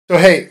So,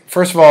 hey,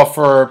 first of all,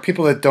 for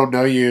people that don't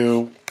know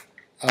you,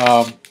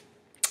 um,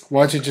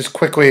 why don't you just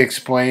quickly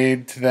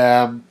explain to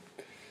them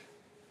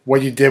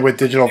what you did with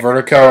Digital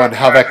Vertigo and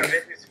how So that.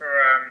 this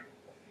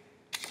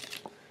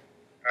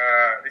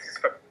is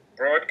for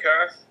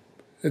broadcast.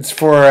 It's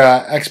for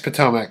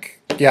xPotomac.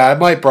 Yeah, I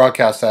might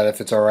broadcast that if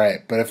it's all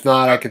right, but if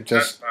not, I could That's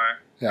just. fine.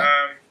 Yeah.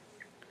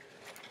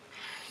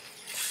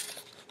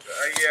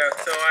 Yeah.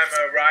 So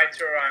I'm a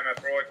writer. I'm a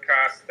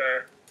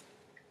broadcaster,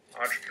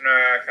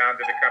 entrepreneur. I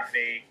founded a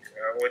company,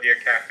 Audio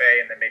Cafe,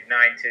 in the mid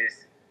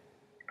 '90s.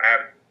 I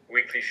have a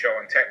weekly show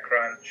on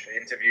TechCrunch,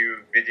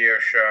 interview, video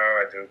show.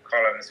 I do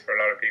columns for a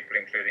lot of people,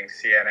 including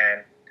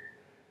CNN.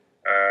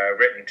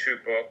 Written 2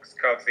 books,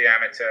 Cult of the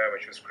Amateur,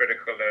 which was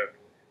critical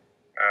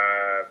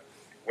of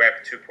Web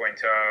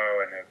 2.0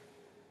 and of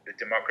the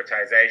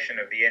democratization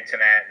of the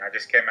internet. And I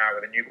just came out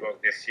with a new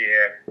book this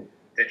year,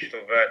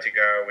 Digital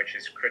Vertigo, which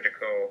is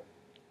critical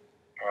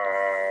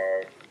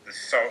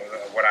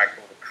of what I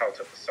call the cult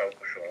of the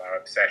social, our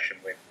obsession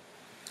with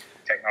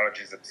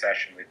technology's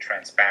obsession with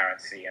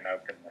transparency and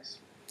openness.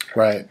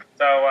 Right.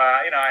 So,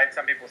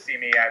 some people see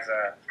me as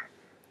a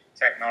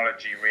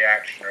technology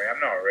reactionary. I'm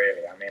not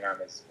really. I mean,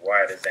 I'm as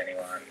wired as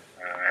anyone.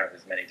 I have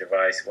as many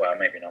devices. Well,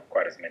 maybe not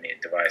quite as many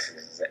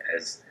devices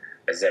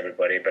as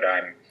everybody, but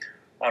I'm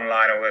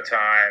online all the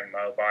time,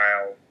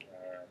 mobile.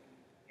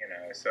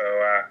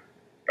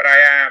 But I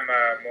am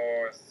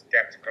more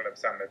skeptical of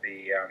some of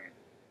the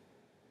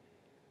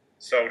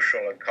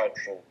social and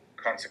cultural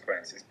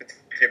consequences,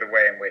 particularly the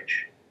way in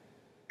which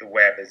the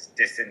web is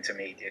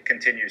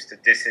continues to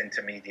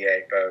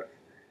disintermediate both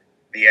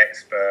the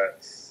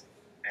experts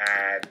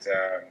and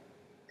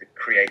the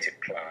creative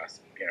class,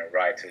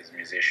 writers,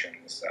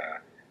 musicians,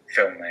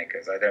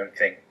 filmmakers. I don't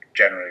think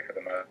generally, for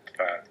the most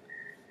part,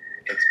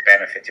 it's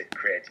benefited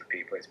creative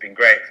people. It's been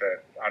great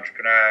for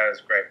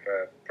entrepreneurs, great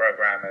for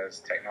programmers,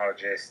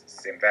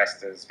 technologists,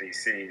 investors,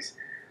 VCs,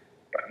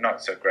 but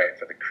not so great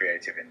for the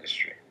creative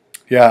industry.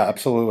 Yeah,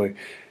 absolutely.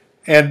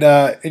 And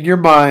in your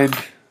mind,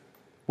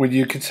 when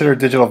you consider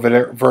Digital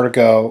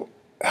Vertigo,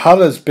 how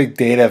does big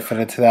data fit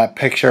into that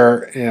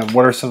picture, and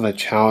what are some of the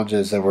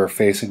challenges that we're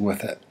facing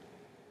with it?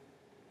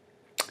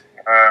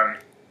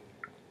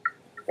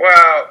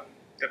 Well,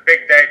 the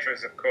big data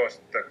is, of course,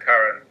 the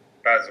current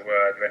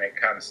buzzword when it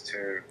comes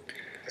to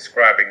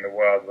describing the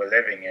world we're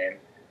living in.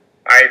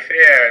 I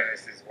fear, and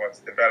this is what's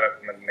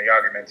developed in the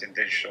argument in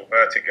Digital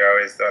Vertigo,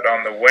 is that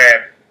on the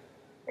web,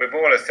 we've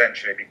all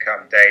essentially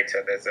become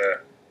data. There's an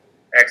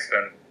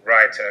excellent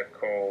writer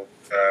called,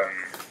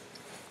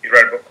 he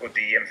wrote a book called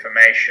The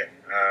Information,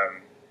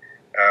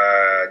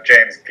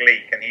 James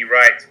Gleek, and he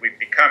writes, we've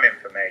become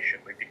information,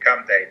 we've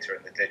become data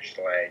in the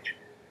digital age.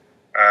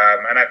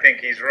 And I think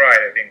he's right.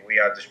 I think we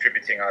are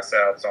distributing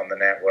ourselves on the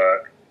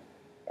network,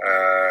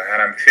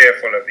 and I'm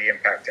fearful of the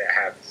impact it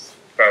has,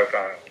 both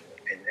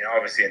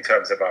obviously in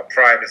terms of our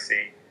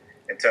privacy,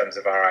 in terms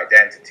of our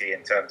identity,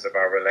 in terms of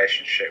our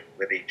relationship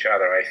with each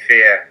other. I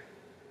fear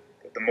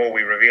that the more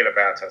we reveal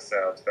about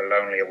ourselves, the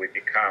lonelier we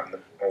become, the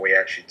more we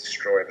actually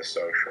destroy the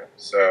social.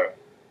 So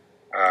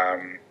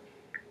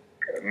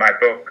my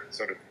book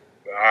sort of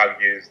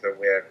argues that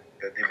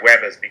the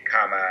web has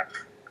become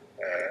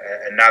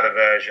another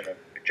version of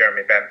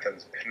Jeremy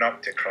Bentham's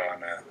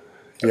panopticon,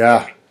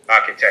 Yeah.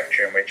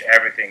 architecture in which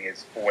everything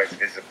is always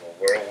visible.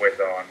 We're always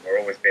on. We're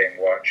always being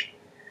watched.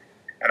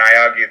 And I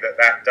argue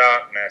that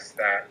darkness,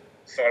 that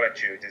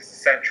solitude is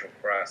essential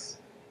for us,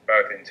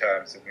 both in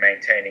terms of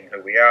maintaining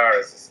who we are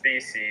as a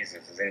species,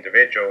 as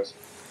individuals,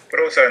 but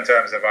also in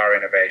terms of our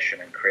innovation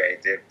and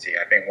creativity.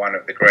 I think one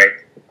of the great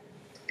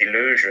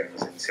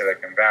illusions in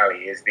Silicon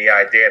Valley is the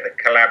idea that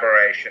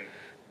collaboration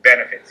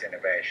benefits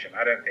innovation.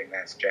 I don't think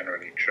that's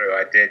generally true.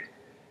 I did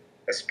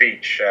a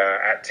speech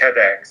at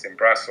TEDx in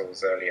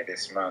Brussels earlier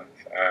this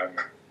month.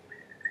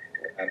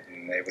 And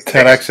it was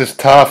TEDx is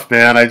tough,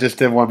 man. I just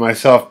did one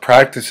myself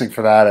practicing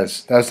for that.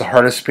 That was the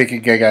hardest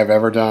speaking gig I've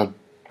ever done.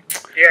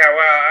 Yeah,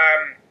 well,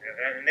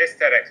 and this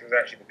TEDx was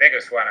actually the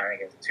biggest one. I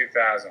think it was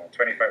 2,000 or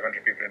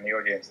 2,500 people in the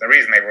audience. The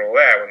reason they were all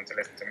there wasn't to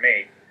listen to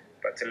me,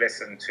 but to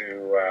listen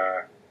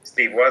to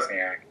Steve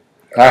Wozniak.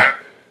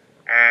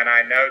 And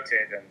I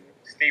noted, and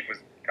Steve was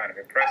kind of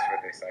impressed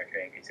with this, I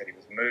think. He said he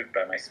was moved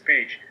by my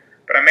speech.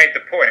 But I made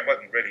the point, it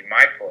wasn't really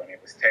my point, it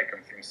was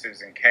taken from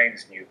Susan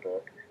Cain's new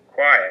book,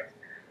 Quiet,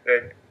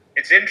 that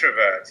it's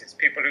introverts, it's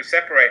people who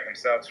separate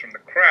themselves from the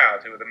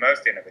crowd who are the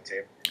most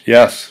innovative.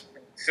 Yes.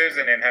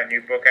 Susan, in her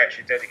new book,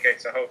 actually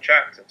dedicates a whole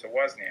chapter to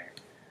Wozniak.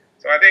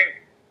 So I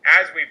think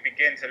as we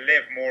begin to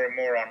live more and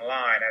more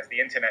online, as the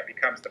internet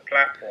becomes the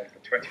platform for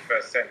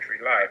 21st century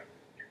life,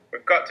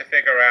 we've got to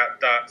figure out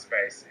dark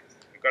spaces.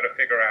 We've got to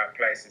figure out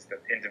places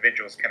that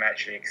individuals can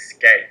actually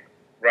escape,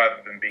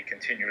 rather than be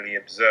continually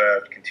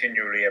observed,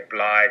 continually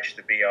obliged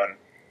to be on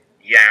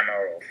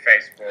Yammer or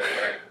Facebook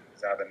or any of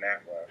these other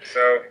networks.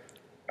 So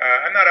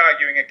I'm not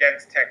arguing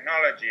against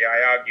technology.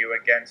 I argue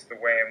against the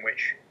way in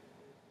which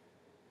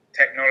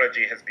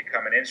technology has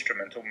become an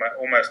instrument,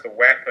 almost a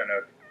weapon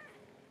of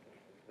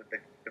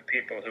the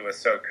people who are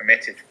so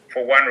committed,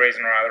 for one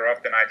reason or other,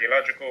 often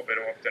ideological, but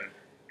often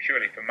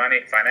purely for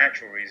money,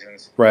 financial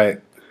reasons,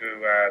 Right.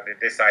 to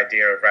this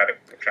idea of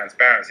radical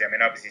transparency. I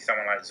mean, obviously,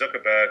 someone like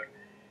Zuckerberg,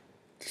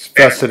 It's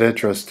vested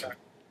interest.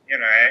 you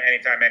know,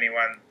 anytime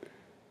anyone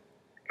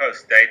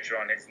posts data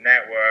on his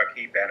network,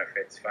 he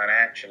benefits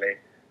financially.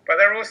 But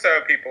there are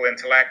also people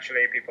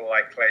intellectually, people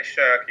like Clay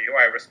Shirky, who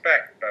I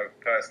respect both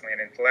personally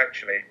and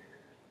intellectually,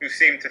 who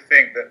seem to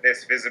think that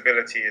this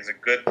visibility is a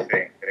good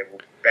thing, that it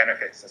will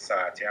benefit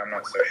society. I'm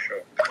not so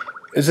sure.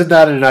 Isn't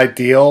that an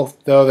ideal,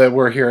 though, that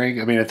we're hearing?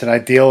 I mean, it's an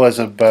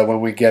idealism, but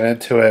when we get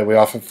into it, we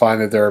often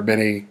find that there are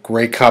many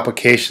great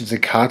complications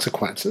and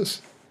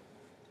consequences.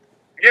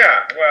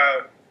 Yeah,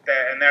 well,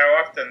 there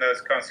are often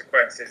those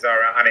consequences are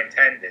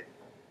unintended.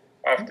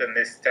 Often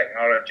this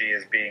technology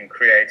is being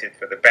created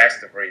for the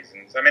best of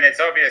reasons. I mean, it's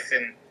obvious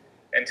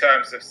in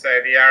terms of,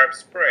 say, the Arab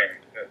Spring,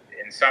 that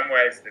in some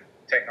ways the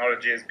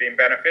technology has been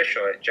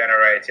beneficial. It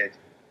generated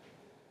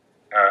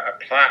a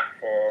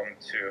platform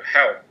to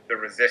help the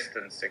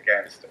resistance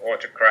against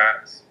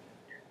autocrats,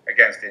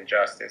 against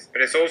injustice.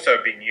 But it's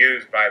also been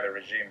used by the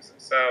regimes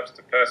themselves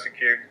to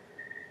persecute.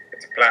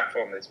 It's a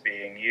platform that's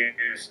being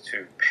used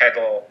to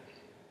peddle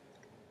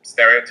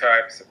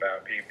stereotypes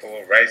about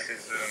people,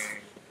 racism,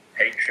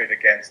 hatred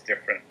against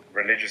different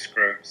religious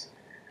groups.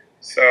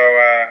 So,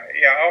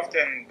 yeah,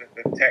 often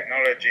the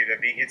technology,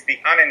 it's the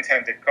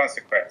unintended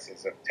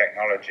consequences of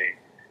technology,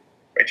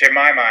 which in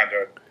my mind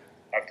are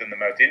often the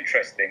most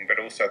interesting, but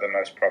also the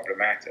most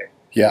problematic.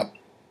 Yeah.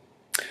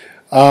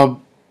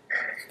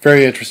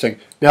 Very interesting.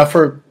 Now,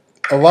 for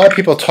a lot of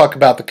people talk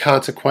about the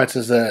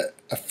consequences that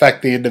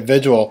affect the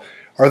individual.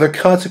 Are there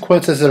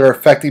consequences that are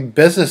affecting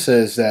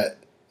businesses that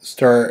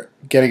start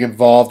getting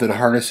involved in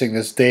harnessing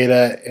this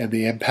data and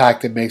the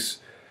impact it makes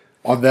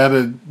on them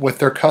and with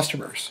their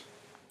customers?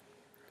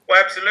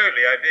 Well,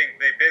 absolutely. I think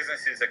the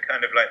businesses are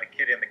kind of like the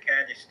kid in the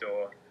candy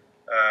store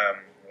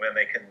when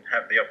they can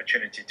have the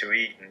opportunity to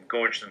eat and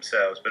gorge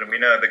themselves. But we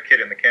know the kid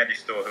in the candy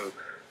store who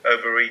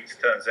overeats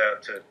turns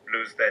out to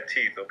lose their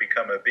teeth or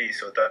become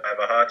obese or have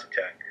a heart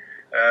attack.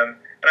 And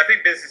I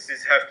think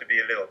businesses have to be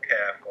a little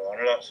careful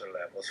on lots of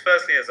levels.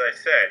 Firstly, as I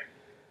said,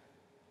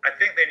 I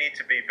think they need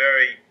to be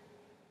very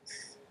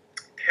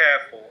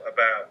careful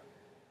about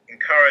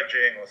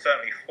encouraging or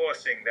certainly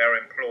forcing their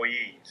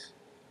employees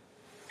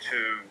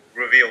to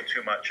reveal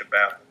too much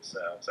about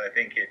themselves. I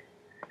think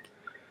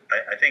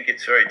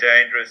it's very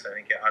dangerous. I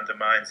think it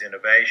undermines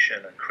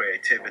innovation and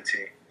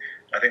creativity.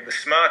 I think the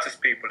smartest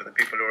people are the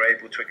people who are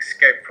able to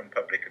escape from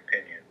public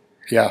opinion.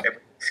 Yeah.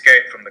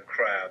 Escape from the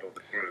crowd or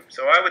the group.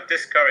 So I would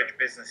discourage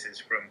businesses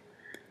from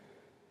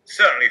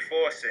certainly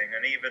forcing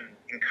and even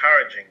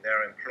encouraging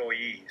their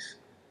employees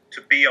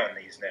to be on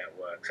these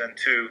networks and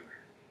to,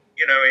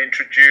 you know,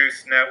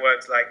 introduce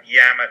networks like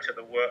Yammer to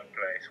the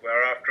workplace,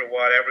 where after a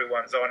while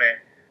everyone's on it.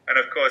 And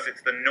of course,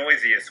 it's the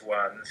noisiest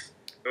ones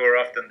who are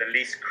often the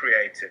least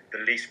creative, the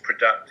least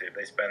productive.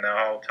 They spend their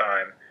whole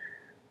time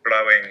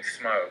blowing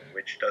smoke,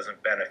 which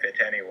doesn't benefit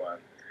anyone.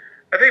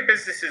 I think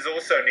businesses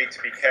also need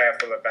to be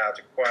careful about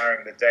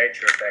acquiring the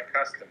data of their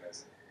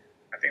customers.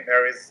 I think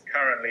there is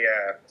currently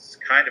a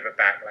kind of a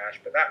backlash,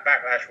 but that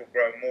backlash will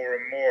grow more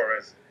and more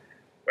as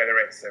whether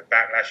it's a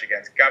backlash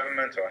against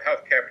government or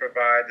healthcare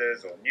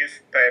providers or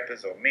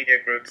newspapers or media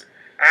groups,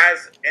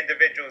 as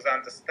individuals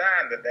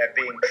understand that they're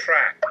being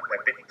tracked,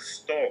 they're being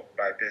stalked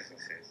by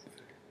businesses.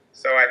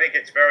 So I think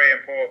it's very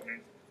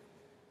important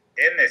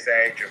in this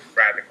age of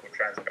radical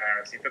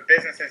transparency for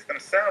businesses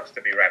themselves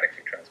to be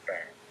radically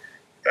transparent,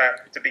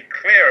 to be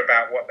clear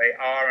about what they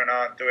are and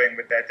aren't doing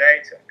with their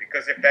data.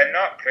 Because if they're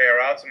not clear,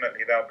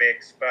 ultimately they'll be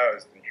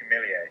exposed and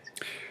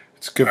humiliated.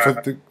 It's good for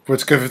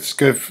what's good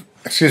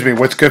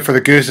for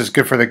the goose is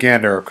good for the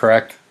gander,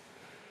 correct?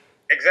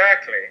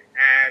 Exactly,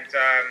 and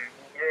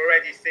we're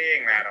already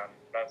seeing that on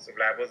lots of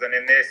levels. And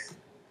in this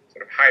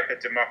sort of hyper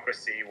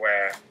democracy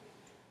where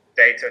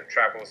data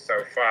travels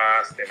so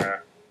fast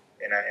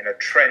in a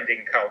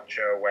trending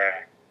culture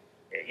where,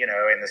 you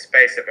know, in the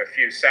space of a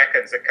few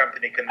seconds, a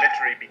company can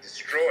literally be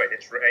destroyed.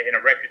 It's in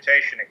a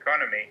reputation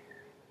economy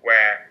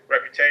where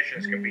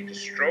reputations can be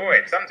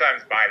destroyed,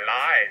 sometimes by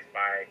lies,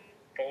 by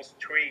false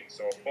tweets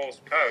or false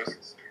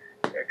posts.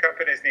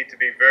 Companies need to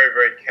be very,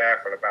 very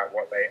careful about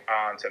what they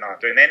aren't and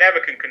aren't doing. They never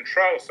can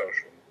control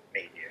social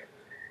media.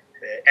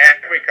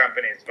 Every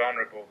company is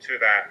vulnerable to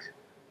that,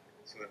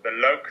 sort of the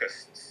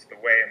locusts, the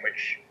way in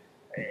which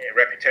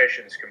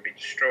reputations can be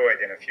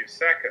destroyed in a few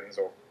seconds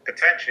or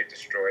potentially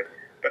destroyed.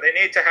 But they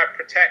need to have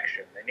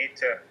protection. They need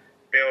to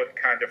build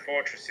kind of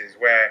fortresses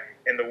where,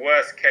 in the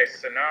worst case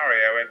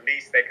scenario, at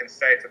least they can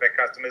say to their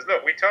customers,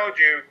 look, we told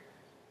you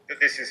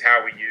that this is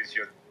how we use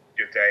your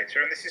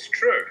data, and this is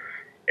true.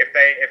 If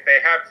they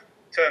have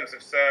terms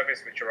of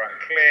service which are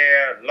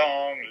unclear,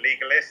 long,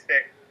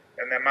 legalistic,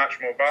 then they're much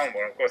more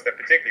vulnerable. And of course, they're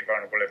particularly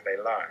vulnerable if they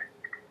lie.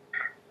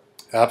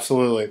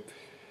 Absolutely.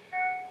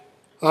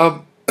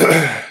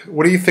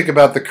 What do you think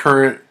about the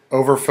current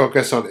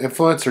over-focus on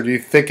influence, or do you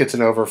think it's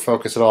an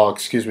over-focus at all?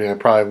 Excuse me, I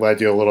probably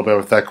led you a little bit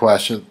with that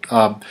question.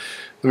 Let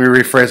me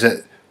rephrase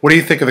it. What do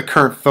you think of the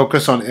current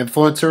focus on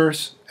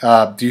influencers?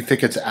 Do you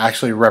think it's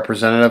actually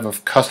representative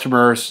of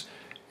customers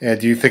And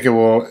do you think it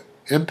will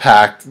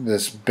impact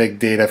this big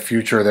data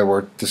future that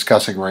we're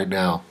discussing right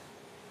now?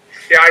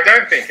 Yeah, I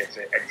don't think it's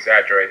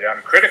exaggerated.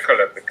 I'm critical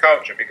of the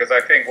culture because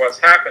I think what's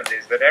happened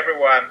is that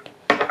everyone.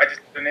 I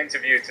just did an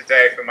interview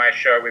today for my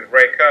show with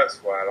Ray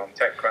Kurzweil on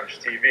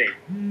TechCrunch TV.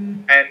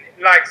 And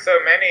like so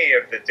many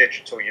of the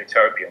digital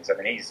utopians, I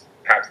mean, he's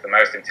perhaps the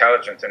most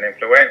intelligent and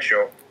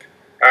influential.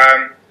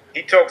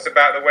 He talks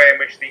about the way in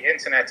which the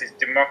internet is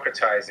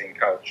democratizing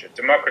culture,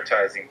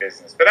 democratizing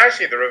business. But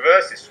actually, the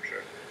reverse is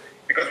true.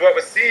 Because what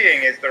we're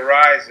seeing is the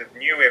rise of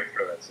new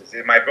influences.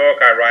 In my book,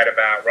 I write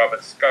about Robert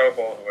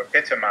Scoble, who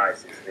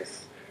epitomizes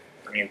this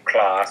new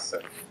class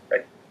of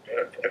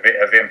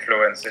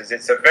influences.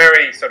 It's a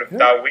very sort of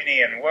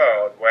Darwinian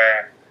world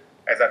where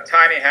there's a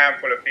tiny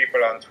handful of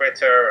people on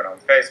Twitter and on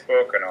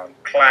Facebook and on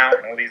Clout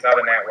and all these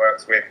other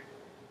networks with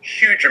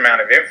huge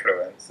amount of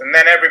influence, and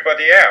then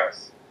everybody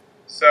else.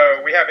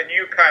 So we have a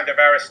new kind of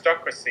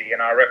aristocracy in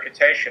our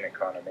reputation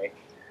economy.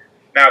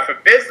 Now, for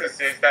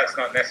businesses, that's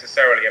not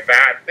necessarily a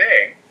bad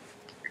thing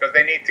because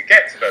they need to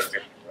get to those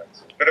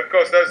influences. But of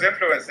course, those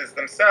influences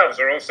themselves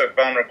are also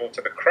vulnerable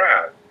to the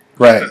crowd.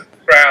 Right. Because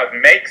the crowd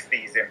makes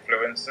these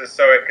influences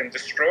so it can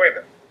destroy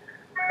them.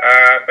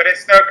 But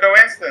it's no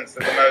coincidence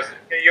that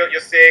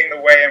you're seeing the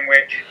way in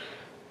which,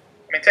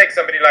 I mean, take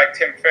somebody like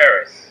Tim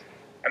Ferriss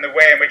and the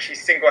way in which he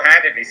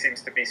single-handedly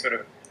seems to be sort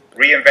of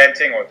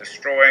reinventing or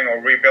destroying or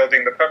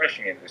rebuilding the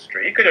publishing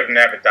industry. He could have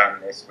never done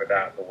this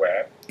without the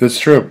web. That's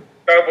true.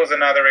 Goble's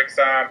another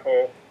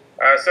example.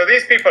 So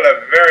these people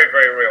are very,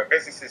 very real.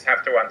 Businesses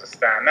have to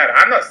understand that.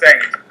 I'm not saying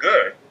it's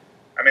good.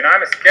 I mean,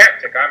 I'm a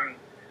skeptic.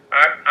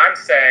 I'm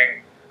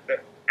saying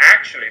that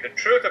actually the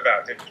truth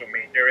about digital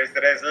media is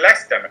that it's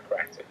less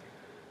democratic.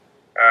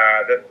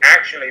 That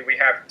actually we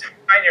have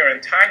tinier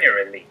and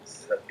tinier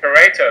elites. That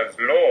Pareto's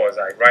laws,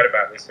 I write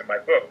about this in my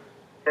book,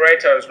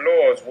 Pareto's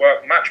laws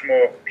work much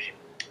more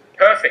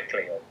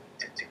perfectly, or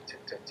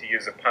to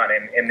use a pun,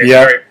 in this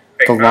very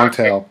big the long market.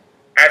 tail.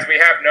 As we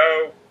have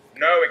no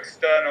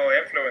external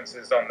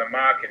influences on the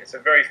market. It's a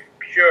very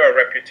pure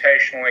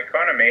reputational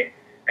economy,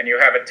 and you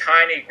have a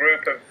tiny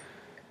group of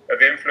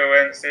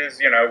influences,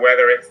 you know,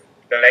 whether it's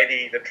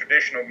the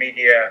traditional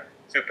media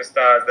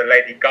superstars, the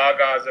Lady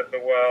Gagas of the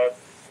world,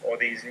 or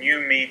these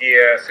new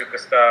media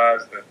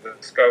superstars, the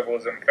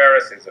Scobles and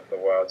Ferrises of the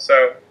world.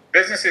 So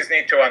businesses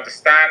need to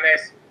understand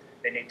this.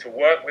 They need to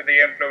work with the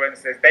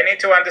influences. They need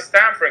to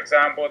understand, for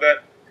example,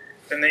 that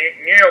the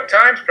New York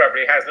Times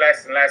probably has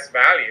less and less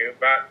value,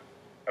 but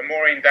a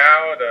Maureen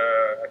Dowd,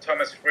 a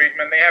Thomas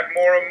Friedman, they have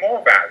more and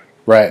more value.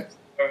 Right.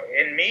 So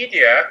in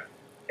media,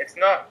 it's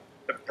not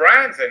the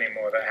brands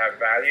anymore that have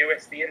value,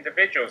 it's the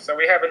individuals. So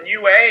we have a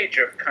new age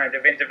of kind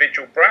of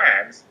individual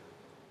brands,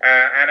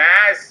 and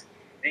as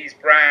these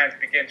brands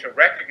begin to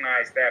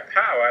recognize their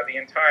power, the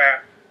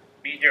entire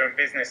media and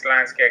business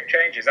landscape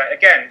changes.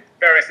 Again,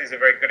 Ferris is a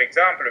very good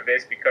example of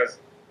this because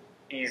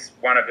he's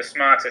one of the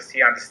smartest.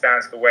 He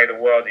understands the way the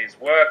world is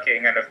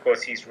working, and of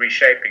course he's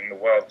reshaping the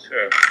world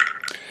too.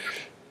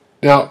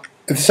 Now,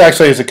 this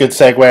actually is a good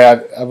segue.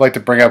 I'd like to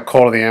bring up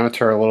Cult of the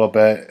Amateur a little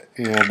bit.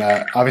 And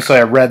obviously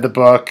I read the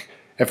book.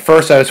 At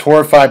first I was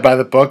horrified by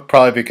the book,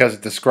 probably because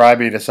it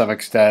described me to some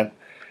extent.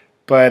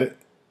 But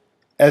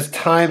as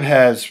time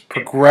has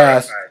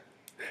progressed,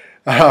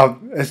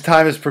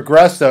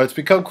 though, it's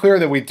become clear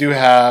that we do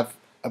have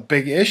a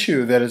big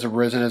issue that has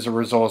arisen as a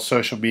result of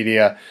social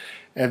media,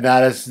 and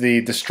that is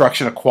the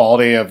destruction of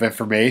quality of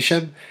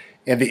information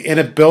and the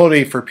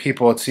inability for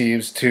people, it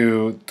seems,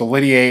 to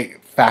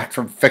delineate fact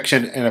from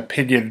fiction and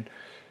opinion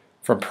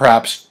from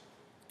perhaps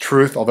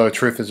truth, although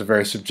truth is a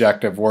very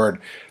subjective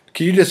word.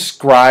 Can you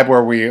describe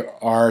where we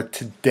are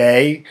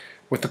today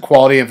with the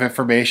quality of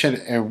information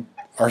and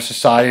our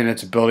society and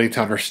its ability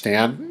to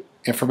understand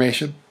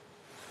information?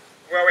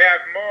 Well, we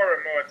have more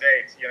and more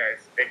data. You know,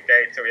 it's big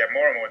data. We have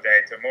more and more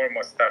data, more and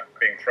more stuff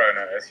being thrown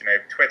at us. You know,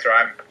 Twitter,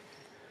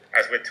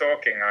 as we're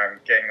talking, I'm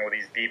getting all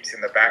these beeps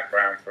in the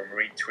background from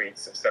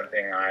retweets of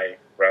something I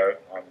wrote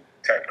on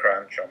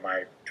TechCrunch on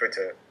my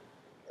Twitter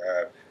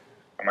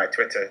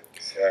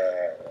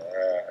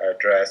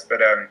address.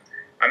 But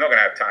I'm not going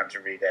to have time to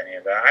read any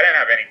of that. I don't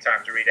have any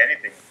time to read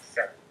anything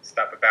except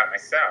stuff about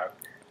myself.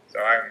 So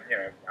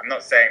I'm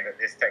not saying that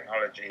this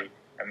technology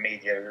and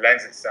media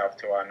lends itself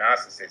to our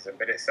narcissism,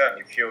 but it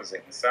certainly fuels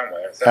it in some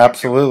way.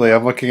 Absolutely,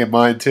 I'm looking at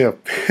mine too.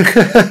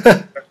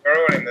 We're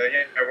all in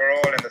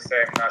the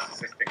same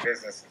narcissistic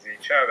business as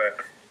each other.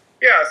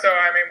 Yeah. So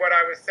I mean, what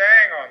I was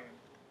saying on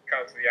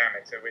Cult of the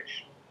Amateur,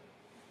 which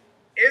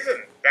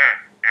isn't that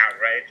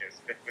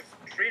outrageous, but was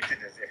treated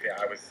as if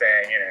I was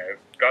saying, you know,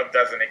 God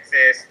doesn't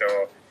exist,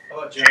 or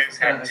Jews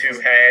have two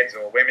heads,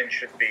 or women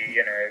should be,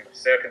 you know,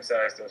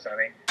 circumcised or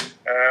something.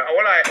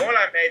 All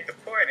I made the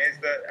point is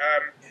that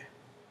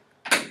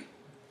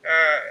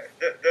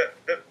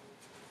the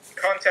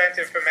content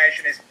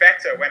information is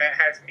better when it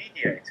has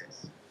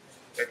mediators,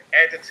 that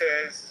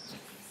editors,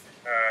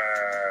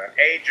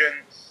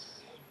 agents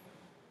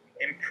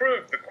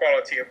improve the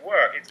quality of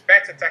work. It's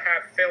better to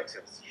have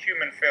filters,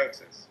 human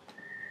filters.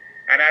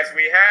 And as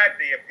we had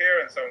the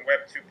appearance on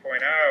Web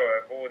 2.0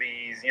 of all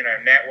these,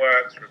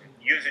 networks from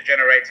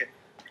user-generated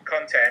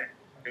content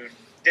who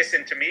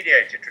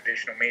disintermediated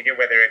traditional media,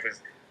 whether it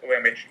was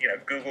when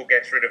Google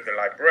gets rid of the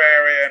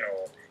librarian,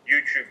 or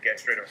YouTube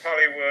gets rid of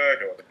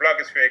Hollywood, or the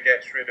blogosphere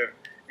gets rid of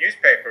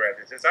newspaper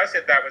editors, I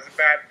said that was a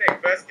bad thing.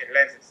 First, it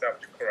lends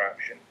itself to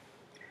corruption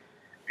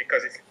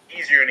because it's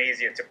easier and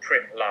easier to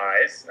print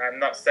lies. And I'm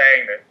not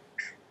saying that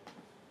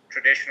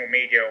traditional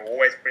media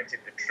always printed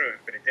the truth,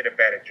 but it did a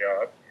better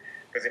job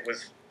because it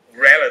was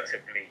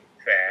relatively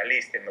fair, at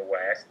least in the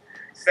West.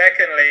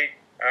 Secondly,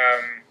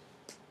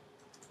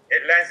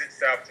 it lends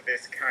itself to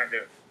this kind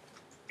of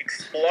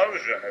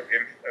explosion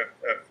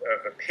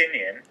of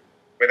opinion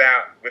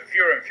with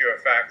fewer and fewer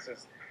facts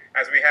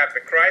as we have the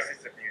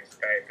crisis of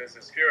newspapers,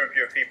 as fewer and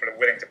fewer people are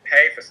willing to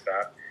pay for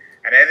stuff,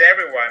 and as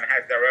everyone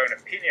has their own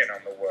opinion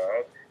on the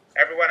world,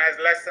 everyone has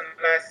less and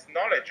less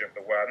knowledge of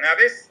the world. Now,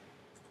 this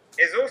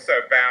is also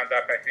bound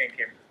up, I think,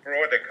 in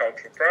broader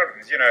cultural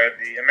problems.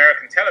 The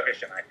American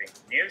television, I think,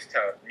 news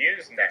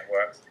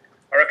networks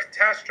are a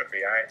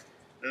catastrophe. I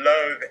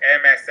loathe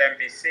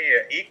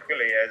MSNBC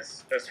equally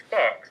as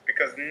Fox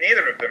because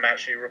neither of them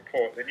actually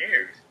report the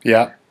news.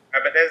 Yeah.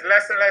 But there's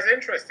less and less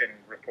interest in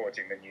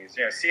reporting the news.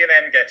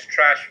 CNN gets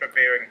trashed for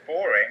being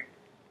boring,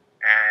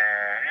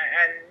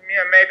 and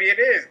maybe it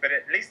is, but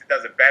at least it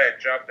does a better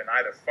job than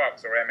either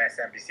Fox or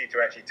MSNBC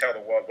to actually tell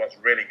the world what's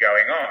really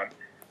going on.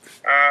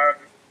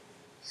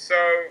 So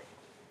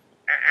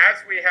as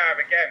we have,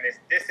 again, this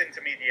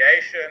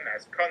disintermediation,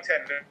 as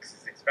content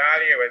loses its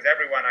value, as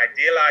everyone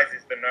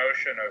idealizes the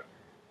notion of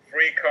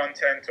free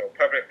content or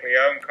publicly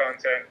owned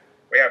content,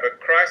 we have a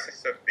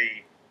crisis of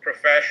the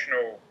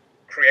professional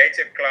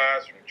creative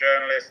class, from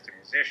journalists to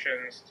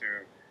musicians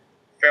to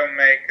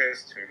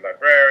filmmakers to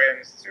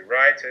librarians to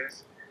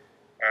writers,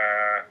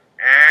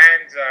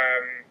 and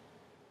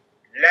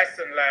less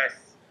and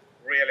less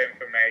real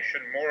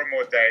information, more and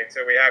more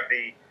data. We have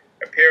the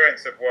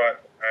appearance of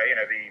what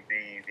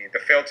the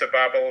filter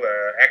bubble,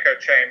 the echo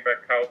chamber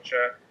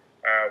culture,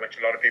 which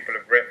a lot of people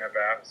have written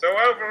about. So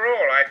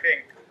overall, I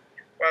think,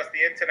 whilst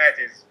the internet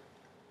is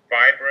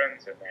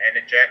vibrant and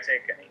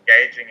energetic and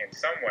engaging in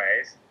some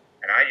ways,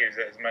 and I use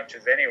it as much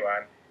as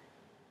anyone,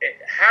 it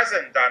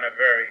hasn't done a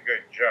very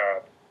good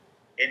job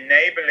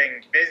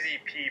enabling busy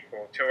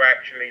people to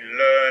actually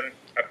learn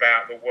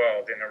about the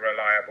world in a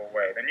reliable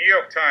way. The New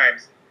York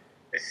Times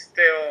is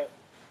still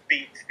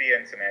beats the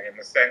internet in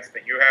the sense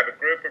that you have a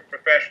group of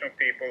professional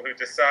people who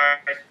decide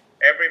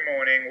every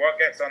morning what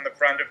gets on the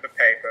front of the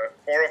paper,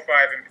 4 or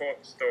 5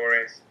 important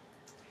stories,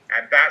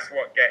 and that's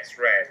what gets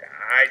read.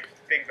 I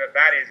think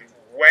that is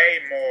way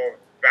more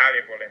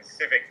valuable in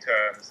civic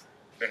terms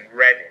than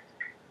Reddit,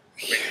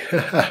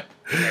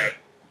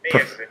 which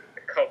is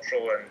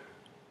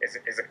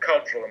a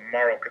cultural and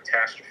moral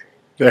catastrophe.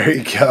 There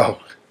you go.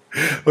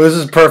 Well, this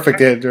is perfect,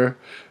 Andrew.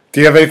 Do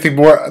you have anything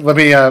more? Let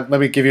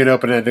me give you an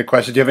open-ended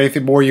question. Do you have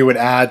anything more you would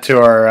add to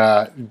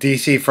our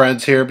DC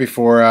friends here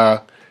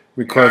before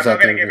we close out? I'm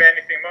not going to give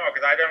anything more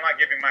because I don't like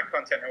giving my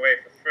content away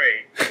for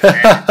free.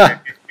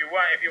 And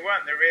if you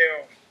want the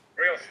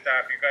real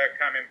stuff, you've got to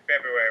come in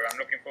February. I'm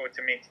looking forward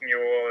to meeting you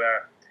all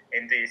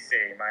in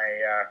DC.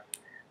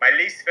 My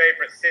least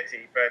favorite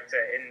city, but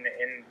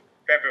in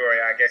February,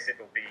 I guess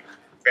it'll be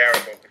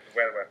bearable because the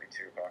weather won't be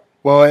too hot.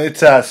 Well, it's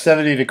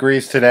 70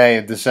 degrees today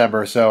in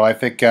December, so I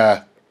think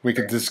we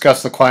could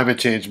discuss the climate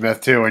change myth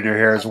too when you're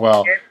here as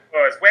well.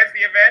 Where's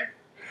the event?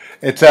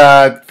 It's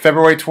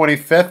February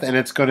 25th, and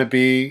it's going to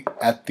be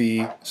at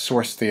the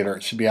Source Theater.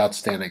 It should be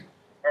outstanding.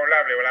 Oh,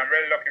 lovely. Well, I'm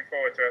really looking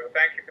forward to it. Well,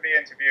 thank you for the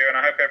interview, and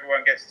I hope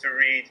everyone gets to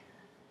read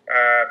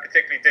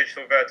particularly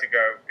Digital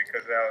Vertigo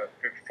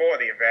before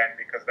the event,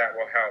 because that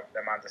will help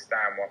them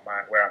understand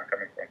where I'm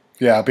coming from.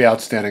 Yeah, it'll be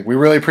outstanding. We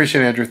really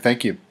appreciate it, Andrew.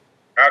 Thank you.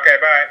 Okay,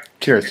 bye.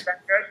 Cheers. Is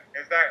that good?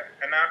 Is that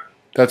enough?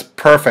 That's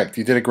perfect.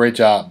 You did a great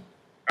job.